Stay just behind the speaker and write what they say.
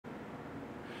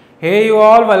Hey you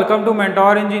all, welcome to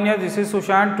Mentor Engineer. This is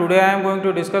Sushant. Today I am going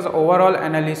to discuss overall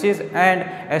analysis and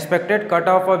expected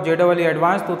cutoff of JEE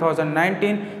Advanced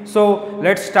 2019. So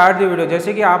let's start the video.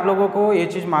 जैसे कि आप लोगों को ये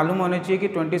चीज़ मालूम होनी चाहिए कि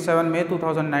 27 मई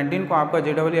 2019 को आपका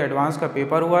JEE एडवांस का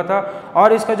पेपर हुआ था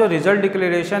और इसका जो रिजल्ट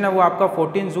डिक्लेरेशन है वो आपका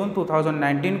 14 जून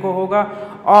 2019 को होगा।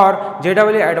 और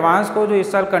JEE एडवांस को जो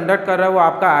इस साल कंडक्ट कर रहा है वो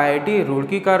आपका IIIT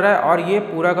रुड़की कर रहा है और ये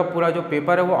पूरा का पूरा जो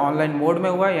पेपर है वो ऑनलाइन मोड में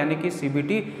हुआ है, यानी कि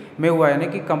CBT में हुआ है, यानी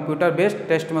कि कंप्यूटर बेस्ड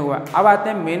टेस्ट में हुआ। अब आते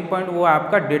हैं मेन पॉइंट, वो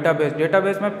आपका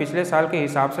डेटाबेस में पिछले साल के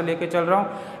हिसाब से लेके चल रहा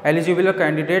हूँ एलिजिबल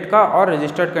कैंडिडेट का और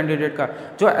रजिस्टर्ड कैंडिडेट का।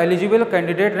 जो एलिजिबल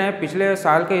कैंडिडेट रहे पिछले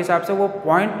साल के हिसाब से वो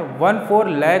 0.14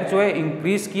 लाख जो है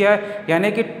इंक्रीज किया है,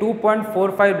 यानी कि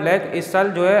 2.45 लाख इस साल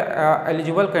जो है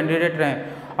एलिजिबल कैंडिडेट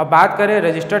रहे। अब बात करें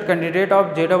registered candidate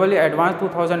of JEE advance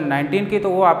 2019 की, तो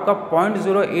वो आपका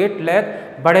 0.08 लाख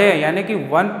बढ़े हैं, यानी कि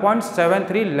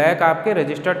 1.73 लाख आपके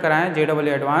रजिस्टर्ड कराए हैं JEE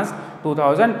एडवांस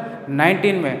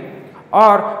 2019 में।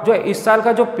 और जो इस साल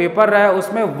का जो पेपर रहा है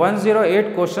उसमें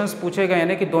 108 क्वेश्चंस पूछे गए,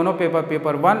 यानी कि दोनों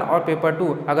पेपर 1 और पेपर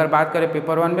 2। अगर बात करें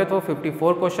पेपर 1 में तो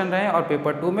 54 क्वेश्चन रहे और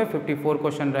पेपर 2 में 54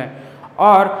 क्वेश्चन रहे।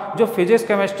 और जो फिजिक्स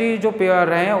केमिस्ट्री जो पेपर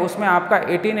रहे हैं उसमें आपका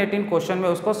 18 क्वेश्चन में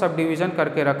उसको सब डिवीज़न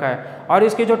करके रखा है। और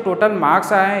इसके जो टोटल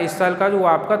मार्क्स आए हैं इस साल का, जो वो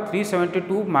आपका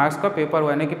 372 मार्क्स का पेपर हुआ,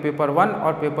 यानी कि पेपर 1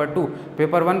 और पेपर 2।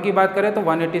 पेपर 1 की बात करें तो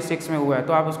 186 में हुआ है,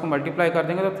 तो आप उसको मल्टीप्लाई कर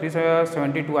देंगे तो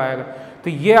 372 आएगा। तो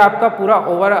ये आपका पूरा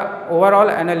ओवरऑल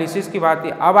एनालिसिस की बात थी।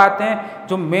 अब आते हैं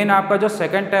जो मेन आपका जो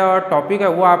सेकंड टॉपिक है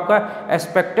वो आपका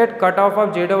expected cut off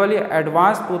of JEE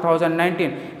advance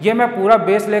 2019। ये मैं पूरा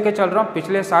बेस लेके चल रहा हूँ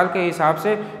पिछले साल के हिसाब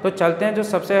से। तो चलते हैं, जो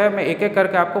सबसे है मैं एक एक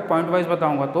करके आपको पॉइंट वाइज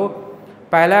बताऊंगा। तो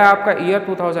पहला है आपका ईयर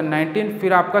 2019,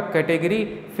 फिर आपका कैटेगरी,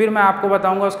 फिर मैं आपको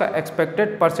बताऊंगा उसका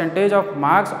एक्सपेक्टेड परसेंटेज ऑफ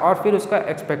मार्क्स और फिर उसका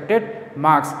एक्सपेक्टेड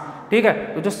मार्क्स। ठीक है,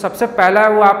 तो जो सबसे पहला है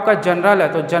वो आपका जनरल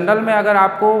है। तो जनरल में अगर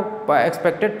आपको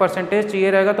एक्सपेक्टेड परसेंटेज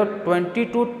चाहिए रहेगा तो 20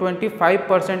 to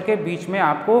 25% के बीच में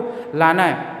आपको लाना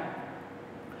है।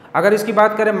 अगर इसकी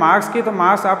बात करें मार्क्स की, तो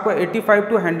मार्क्स आपको 85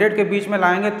 to 100 के बीच में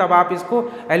लाएंगे तब आप इसको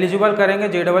एलिजिबल करेंगे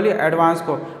JEE एडवांस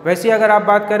को। वैसे ही अगर आप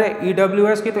बात करें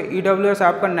EWS की, तो EWS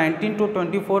आपका 19 to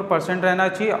 24% रहना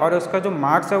चाहिए और उसका जो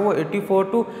मार्क्स है वो 84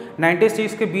 to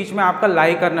 96 के बीच में आपका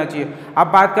लाई करना चाहिए। अब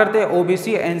बात करते हैं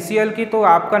OBC NCL की, तो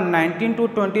आपका 19 to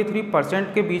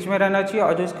 23% के बीच में रहना चाहिए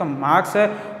और जो इसका मार्क्स है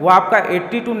वो आपका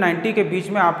 80 to 90 के बीच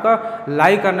में आपका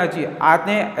लाई करना चाहिए।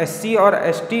 आते हैं SC और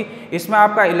ST, इसमें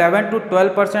आपका 11 to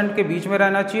 12% के बीच में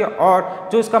रहना चाहिए और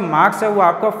जो इसका मार्क्स है वो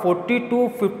आपका 40 to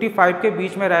 55 के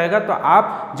बीच में रहेगा, तो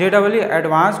आप JEE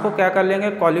एडवांस को क्या कर लेंगे,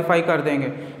 क्वालिफाई कर देंगे।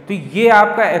 तो ये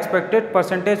आपका एक्सपेक्टेड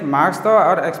परसेंटेज मार्क्स था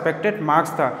और एक्सपेक्टेड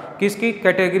मार्क्स था किसकी,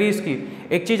 कैटेगरीज की।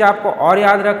 एक चीज़ आपको और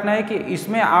याद रखना है कि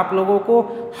इसमें आप लोगों को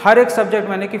हर एक सब्जेक्ट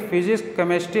में, यानी कि फिजिक्स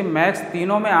केमिस्ट्री मैथ्स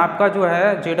तीनों में आपका जो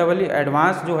है JEE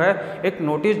एडवांस जो है एक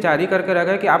नोटिस जारी करके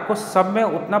रखा है कि आपको सब में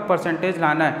उतना परसेंटेज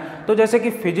लाना है। तो जैसे कि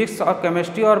फिजिक्स और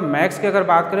केमिस्ट्री और मैथ्स की अगर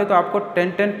बात करें तो आपको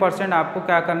 10% आपको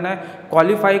क्या करना है,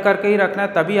 क्वालिफाई करके ही रखना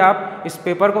है, तभी आप इस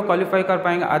पेपर को क्वालिफाई कर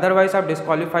पाएंगे, अदरवाइज आप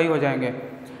डिस्क्वालीफाई हो जाएंगे।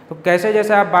 तो कैसे,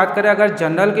 जैसे आप बात करें अगर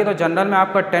जनरल की, तो जनरल में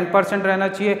आपका 10% रहना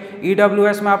चाहिए,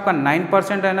 EWS में आपका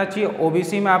 9% रहना चाहिए,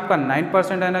 OBC में आपका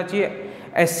 9% रहना चाहिए,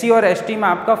 SC और ST में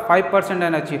आपका 5%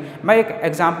 रहना चाहिए। मैं एक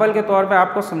एग्जांपल के तौर पे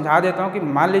आपको समझा देता हूँ कि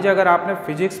मान लीजिए अगर आपने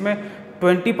फिजिक्स में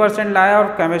 20% लाया और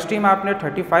केमिस्ट्री में आपने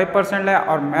 35% लाया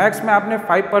और मैथ्स में आपने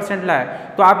 5% लाया,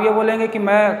 तो आप ये बोलेंगे कि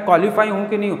मैं क्वालिफाई हूँ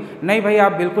कि नहीं हूँ। नहीं भाई,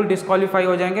 आप बिल्कुल डिस्क्वालीफाई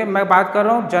हो जाएंगे। मैं बात कर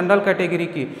रहा हूँ जनरल कैटेगरी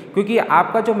की, क्योंकि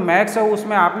आपका जो मैथ्स है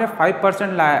उसमें आपने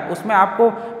 5% लाया है, उसमें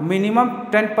आपको मिनिमम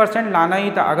 10% लाना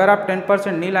ही था। अगर आप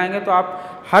 10% नहीं लाएंगे तो आप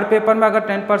हर पेपर में अगर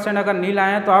 10% अगर नहीं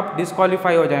लाए हैं तो आप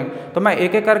डिस्क्वालीफाई हो जाएंगे। तो मैं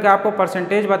एक एक करके आपको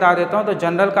परसेंटेज बता देता हूँ। तो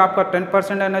जनरल का आपका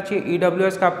 10% रहना चाहिए,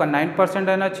 EWS का आपका 9%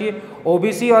 रहना चाहिए,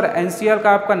 OBC और NCL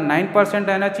का आपका 9%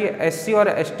 रहना चाहिए, SC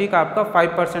और ST का आपका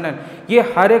 5% है।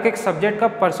 ये हर एक सब्जेक्ट का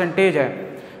परसेंटेज है।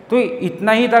 तो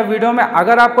इतना ही था वीडियो में।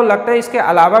 अगर आपको लगता है इसके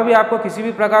अलावा भी आपको किसी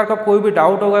भी प्रकार का कोई भी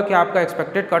डाउट होगा कि आपका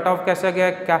एक्सपेक्टेड कट ऑफ कैसे गया,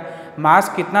 क्या मार्क्स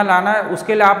कितना लाना है,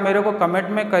 उसके लिए आप मेरे को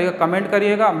कमेंट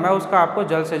करिएगा, मैं उसका आपको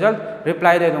जल्द से जल्द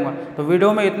रिप्लाई दे दूंगा। तो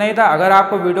वीडियो में इतना ही था। अगर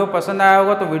आपको वीडियो पसंद आया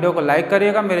होगा तो वीडियो को लाइक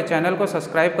करिएगा, मेरे चैनल को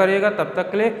सब्सक्राइब करिएगा। तब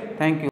तक के लिए थैंक यू।